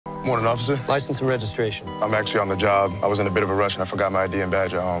Morning, officer. License and registration. I'm actually on the job. I was in a bit of a rush and I forgot my ID and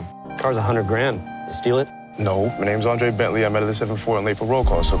badge at home. Car's $100 grand. Steal it? No, my name's Andre Bentley. I'm at the 7-4 and late for roll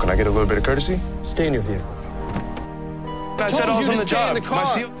call, so can I get a little bit of courtesy? Stay in your vehicle. I said I was on the job. In the car.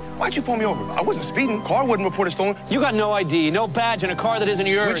 Why'd you pull me over? I wasn't speeding. Car wouldn't report it stolen. You got no ID, no badge, and a car that isn't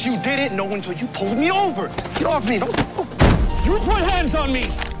yours. But you didn't know until you pulled me over. Get off me. Don't. You put hands on me!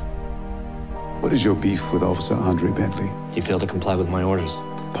 What is your beef with Officer Andre Bentley? He failed to comply with my orders.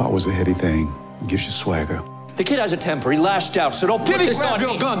 Power's a heady thing. Gives you swagger. The kid has a temper. He lashed out, so don't put this on me. Did he grab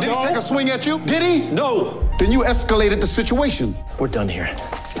your gun? Did he take a swing at you? Did he? No. Then you escalated the situation. We're done here.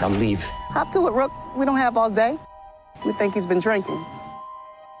 Now leave. Hop to it, Rook. We don't have all day. We think he's been drinking.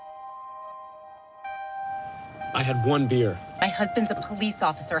 I had one beer. My husband's a police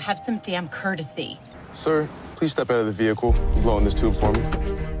officer. Have some damn courtesy. Sir, please step out of the vehicle. You're blowing this tube for me.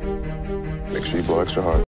 Make sure you blow extra hard.